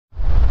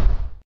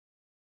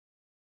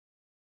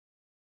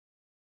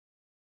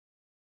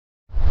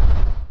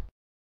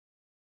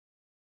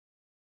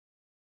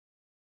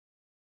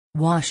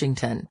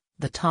Washington,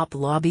 the top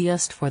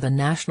lobbyist for the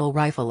National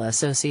Rifle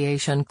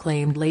Association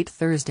claimed late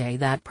Thursday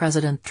that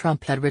President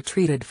Trump had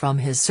retreated from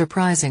his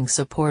surprising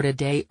support a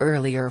day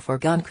earlier for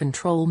gun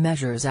control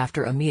measures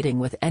after a meeting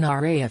with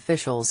NRA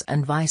officials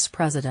and Vice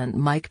President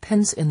Mike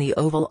Pence in the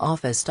Oval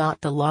Office.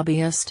 The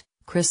lobbyist,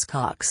 Chris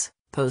Cox,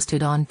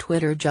 posted on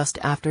Twitter just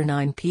after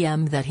 9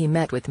 p.m. that he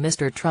met with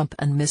Mr. Trump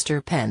and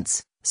Mr.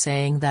 Pence,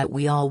 saying that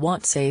we all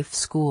want safe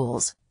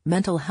schools,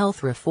 mental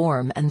health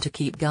reform and to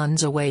keep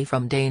guns away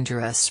from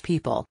dangerous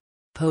people.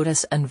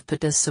 POTUS and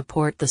POTUS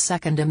support the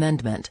Second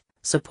Amendment,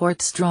 support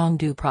strong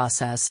due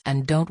process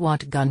and don't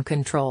want gun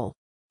control.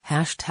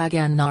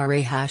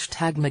 #N.R.A.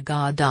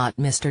 #MAGA.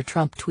 Mr.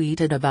 Trump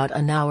tweeted about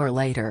an hour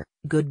later,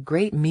 "Good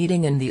great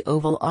meeting in the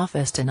Oval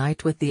Office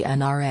tonight with the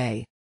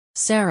N.R.A."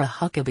 Sarah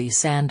Huckabee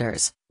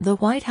Sanders, the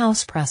White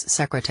House press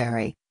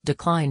secretary,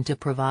 declined to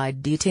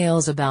provide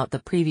details about the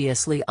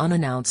previously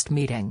unannounced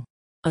meeting.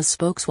 A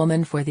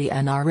spokeswoman for the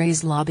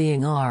N.R.A.'s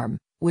lobbying arm,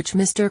 which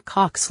Mr.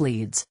 Cox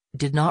leads,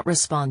 did not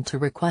respond to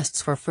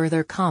requests for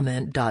further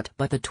comment.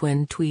 But the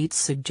twin tweets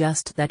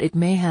suggest that it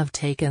may have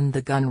taken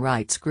the gun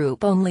rights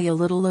group only a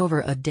little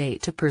over a day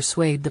to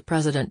persuade the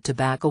president to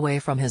back away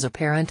from his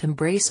apparent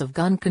embrace of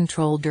gun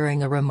control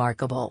during a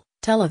remarkable,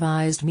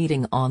 televised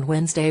meeting on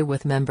Wednesday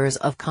with members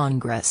of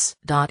Congress.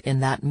 In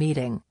that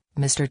meeting,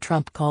 Mr.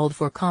 Trump called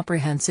for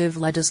comprehensive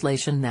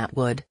legislation that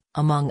would,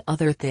 among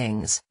other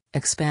things,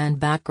 expand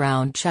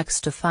background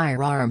checks to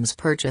firearms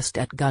purchased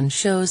at gun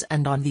shows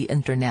and on the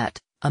Internet,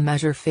 a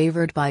measure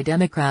favored by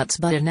Democrats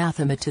but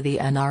anathema to the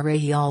N.R.A.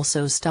 He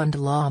also stunned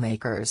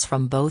lawmakers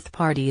from both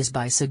parties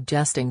by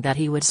suggesting that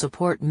he would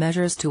support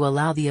measures to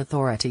allow the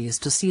authorities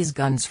to seize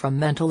guns from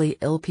mentally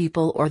ill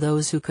people or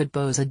those who could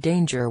pose a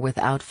danger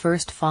without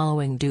first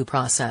following due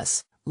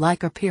process,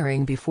 like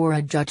appearing before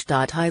a judge.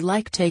 "I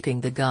like taking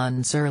the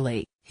guns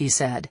early," he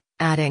said,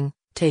 adding,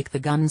 "take the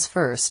guns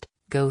first,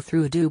 go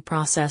through due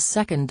process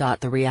second."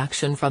 The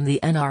reaction from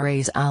the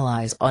N.R.A.'s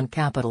allies on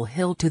Capitol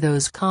Hill to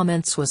those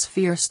comments was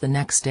fierce the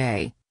next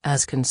day,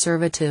 as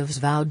conservatives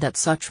vowed that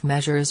such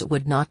measures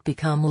would not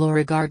become law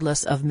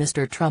regardless of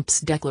Mr. Trump's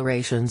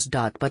declarations.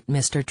 But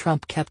Mr.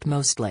 Trump kept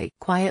mostly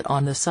quiet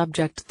on the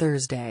subject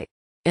Thursday.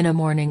 In a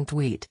morning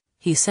tweet,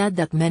 he said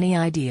that many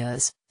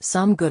ideas,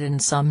 some good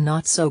and some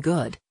not so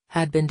good,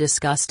 had been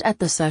discussed at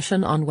the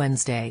session on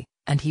Wednesday,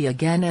 and he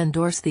again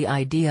endorsed the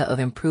idea of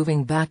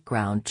improving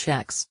background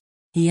checks.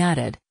 He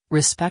added,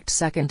 "Respect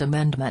Second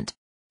Amendment."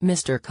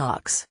 Mr.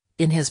 Cox,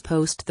 in his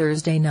post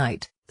Thursday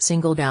night,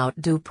 singled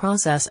out due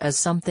process as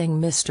something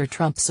Mr.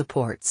 Trump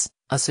supports,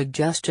 a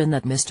suggestion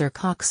that Mr.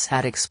 Cox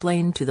had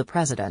explained to the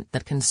president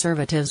that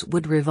conservatives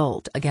would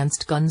revolt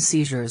against gun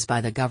seizures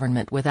by the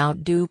government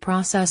without due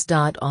process.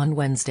 On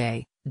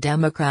Wednesday,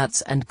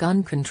 Democrats and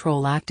gun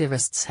control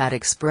activists had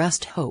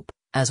expressed hope,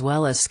 as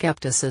well as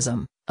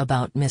skepticism,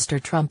 about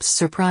Mr. Trump's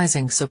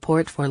surprising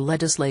support for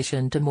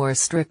legislation to more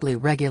strictly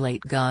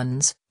regulate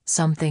guns,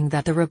 something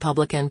that the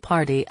Republican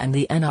Party and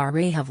the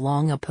N.R.A. have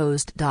long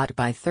opposed.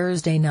 By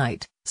Thursday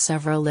night,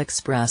 several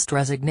expressed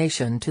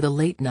resignation to the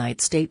late-night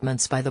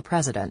statements by the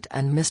president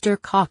and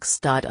Mr. Cox.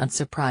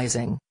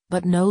 "Unsurprising,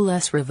 but no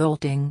less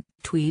revolting,"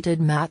 tweeted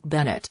Matt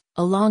Bennett,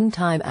 a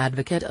longtime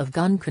advocate of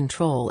gun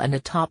control and a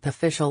top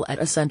official at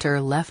a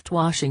center-left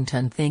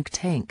Washington think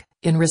tank,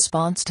 in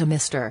response to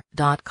Mr.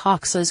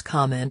 Cox's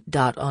comment.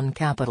 On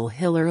Capitol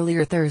Hill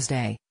earlier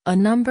Thursday, a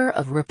number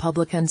of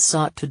Republicans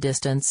sought to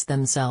distance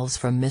themselves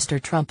from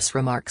Mr. Trump's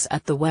remarks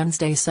at the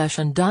Wednesday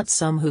session.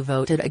 Some who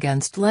voted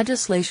against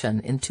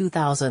legislation in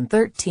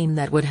 2013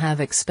 that would have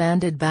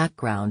expanded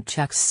background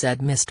checks said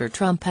Mr.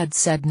 Trump had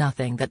said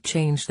nothing that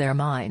changed their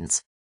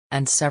minds.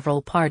 And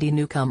several party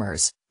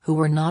newcomers, who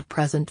were not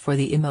present for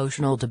the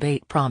emotional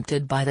debate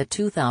prompted by the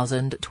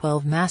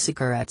 2012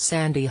 massacre at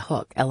Sandy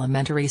Hook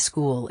Elementary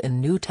School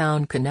in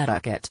Newtown,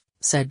 Connecticut,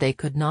 said they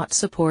could not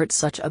support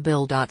such a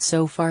bill.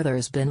 "So far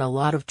there's been a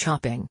lot of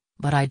chopping,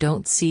 but I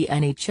don't see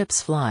any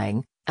chips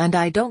flying, and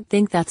I don't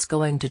think that's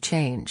going to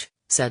change,"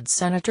 said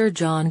Senator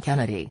John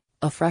Kennedy,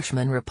 a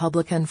freshman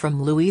Republican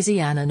from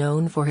Louisiana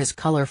known for his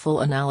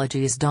colorful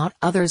analogies.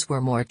 Others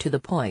were more to the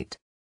point.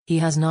 "He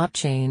has not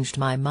changed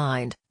my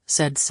mind,"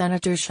 said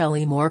Senator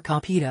Shelley Moore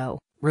Capito,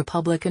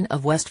 Republican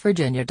of West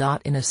Virginia.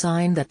 In a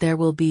sign that there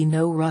will be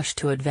no rush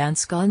to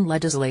advance gun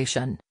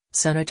legislation,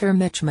 Senator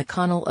Mitch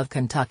McConnell of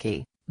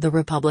Kentucky, the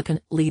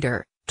Republican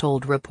leader,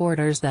 told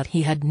reporters that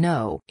he had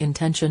no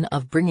intention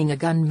of bringing a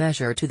gun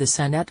measure to the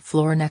Senate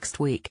floor next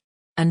week.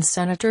 And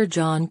Senator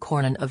John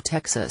Cornyn of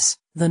Texas,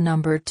 the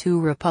number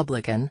 2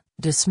 Republican,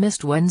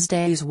 dismissed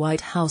Wednesday's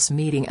White House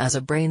meeting as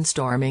a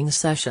brainstorming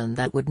session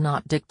that would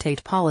not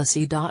dictate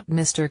policy.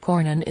 Mr.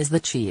 Cornyn is the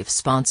chief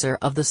sponsor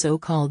of the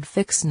so-called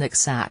Fix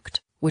NICS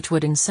Act, which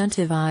would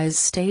incentivize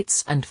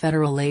states and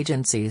federal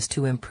agencies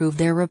to improve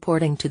their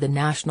reporting to the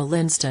National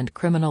Instant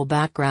Criminal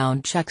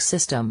Background Check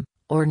System,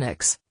 or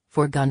NICS,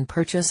 for gun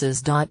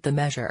purchases. The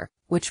measure,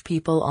 which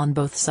people on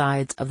both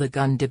sides of the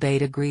gun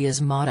debate agree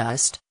is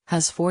modest,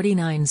 has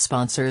 49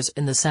 sponsors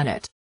in the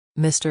Senate.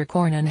 Mr.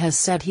 Cornyn has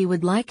said he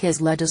would like his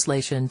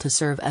legislation to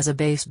serve as a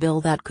base bill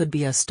that could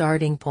be a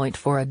starting point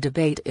for a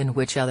debate in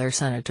which other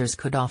senators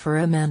could offer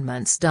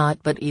amendments.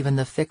 But even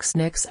the Fix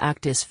NICS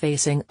Act is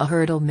facing a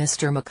hurdle.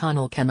 Mr.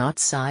 McConnell cannot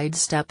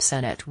sidestep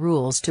Senate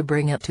rules to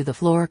bring it to the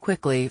floor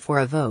quickly for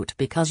a vote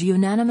because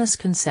unanimous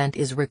consent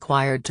is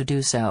required to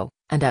do so,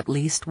 and at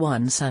least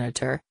one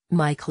senator,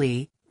 Mike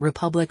Lee,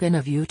 Republican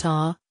of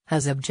Utah,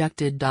 has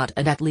objected.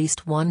 And at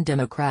least one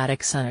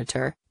Democratic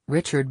senator,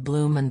 Richard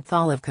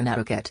Blumenthal of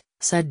Connecticut,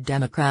 said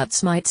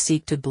Democrats might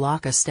seek to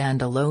block a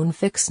standalone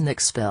Fix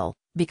NICS bill,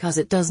 because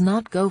it does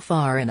not go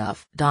far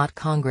enough.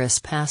 Congress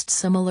passed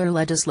similar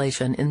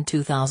legislation in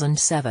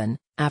 2007,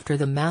 after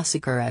the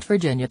massacre at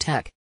Virginia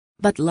Tech.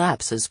 But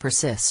lapses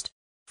persist.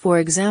 For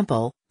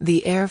example,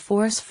 the Air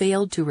Force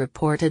failed to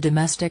report a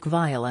domestic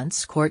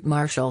violence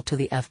court-martial to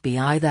the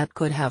FBI that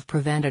could have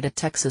prevented a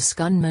Texas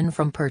gunman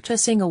from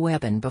purchasing a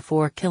weapon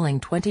before killing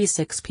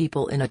 26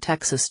 people in a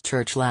Texas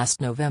church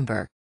last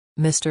November.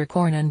 Mr.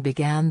 Cornyn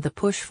began the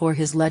push for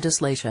his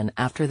legislation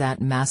after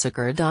that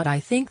massacre. I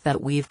think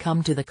that we've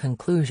come to the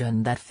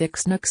conclusion that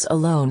Fix NICS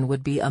alone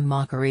would be a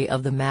mockery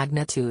of the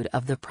magnitude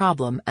of the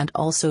problem and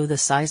also the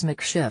seismic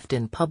shift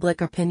in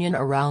public opinion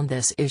around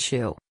this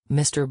issue,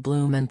 Mr.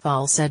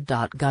 Blumenthal said.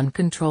 Gun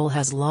control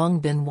has long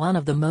been one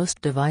of the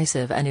most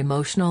divisive and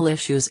emotional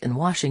issues in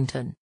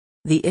Washington.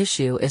 The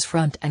issue is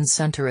front and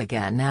center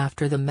again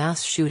after the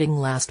mass shooting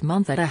last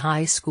month at a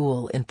high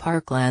school in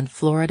Parkland,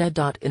 Florida.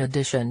 In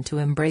addition to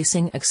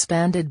embracing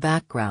expanded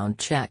background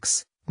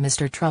checks,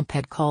 Mr. Trump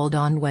had called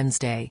on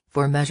Wednesday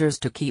for measures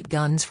to keep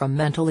guns from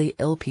mentally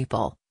ill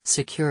people,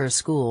 secure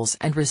schools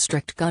and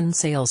restrict gun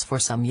sales for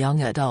some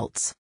young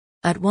adults.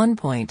 At one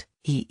point,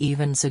 he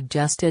even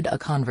suggested a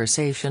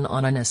conversation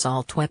on an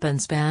assault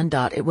weapons ban.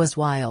 It was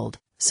wild,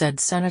 said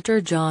Senator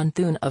John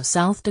Thune of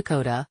South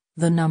Dakota,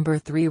 the number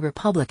 3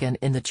 Republican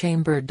in the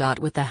chamber.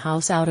 With the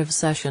House out of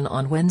session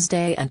on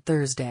Wednesday and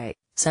Thursday,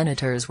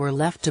 senators were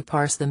left to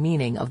parse the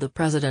meaning of the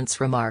president's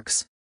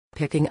remarks.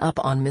 Picking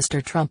up on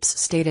Mr. Trump's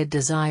stated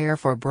desire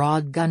for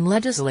broad gun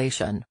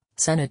legislation,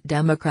 Senate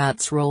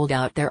Democrats rolled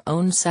out their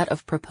own set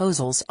of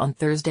proposals on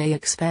Thursday,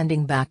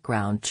 expanding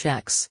background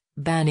checks,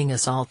 banning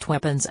assault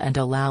weapons and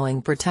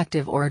allowing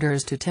protective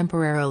orders to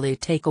temporarily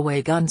take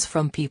away guns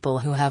from people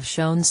who have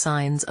shown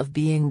signs of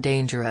being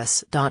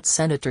dangerous.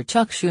 Senator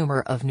Chuck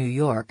Schumer of New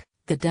York,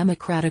 the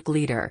Democratic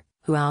leader,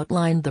 who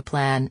outlined the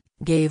plan,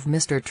 gave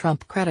Mr.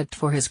 Trump credit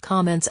for his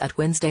comments at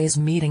Wednesday's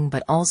meeting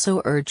but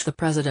also urged the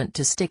president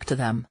to stick to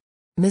them.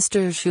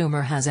 Mr.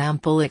 Schumer has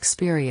ample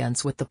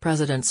experience with the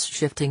president's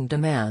shifting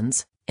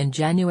demands. In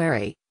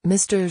January,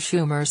 Mr.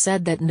 Schumer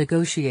said that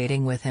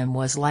negotiating with him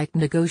was like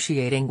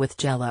negotiating with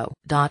Jell-O.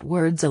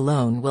 Words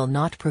alone will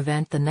not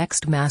prevent the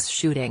next mass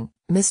shooting,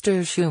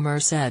 Mr.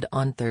 Schumer said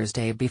on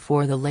Thursday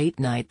before the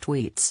late-night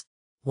tweets.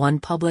 One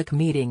public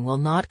meeting will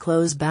not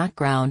close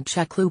background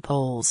check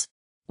loopholes.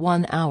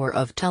 1 hour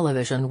of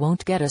television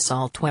won't get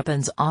assault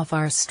weapons off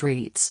our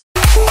streets.